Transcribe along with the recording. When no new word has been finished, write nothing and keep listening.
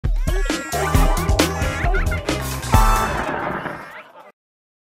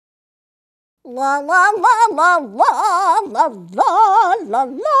La la la la la la la la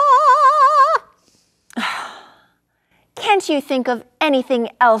la. Can't you think of anything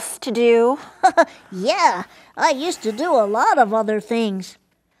else to do? Yeah, I used to do a lot of other things.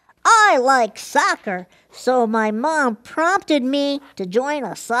 I like soccer, so my mom prompted me to join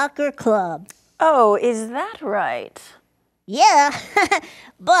a soccer club. Oh, is that right? Yeah,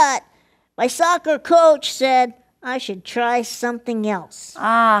 but my soccer coach said I should try something else.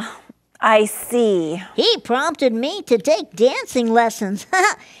 Ah, I see. He prompted me to take dancing lessons.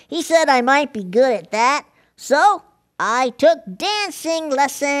 He said I might be good at that, so I took dancing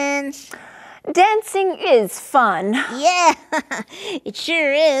lessons. Dancing is fun. Yeah, it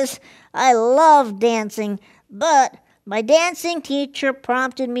sure is. I love dancing, but my dancing teacher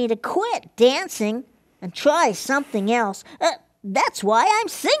prompted me to quit dancing and try something else. That's why I'm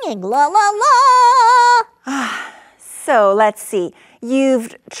singing, la la la. So let's see.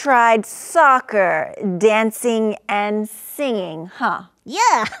 You've tried soccer, dancing, and singing, huh?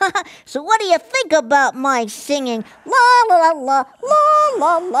 Yeah, so what do you think about my singing? La la la la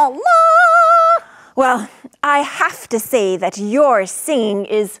la la la. Well, I have to say that your singing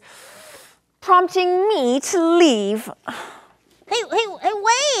is prompting me to leave. Hey,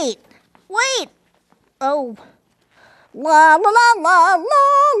 wait. Oh, la la la la la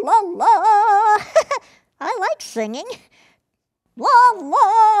la la. I like singing. La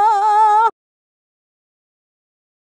la.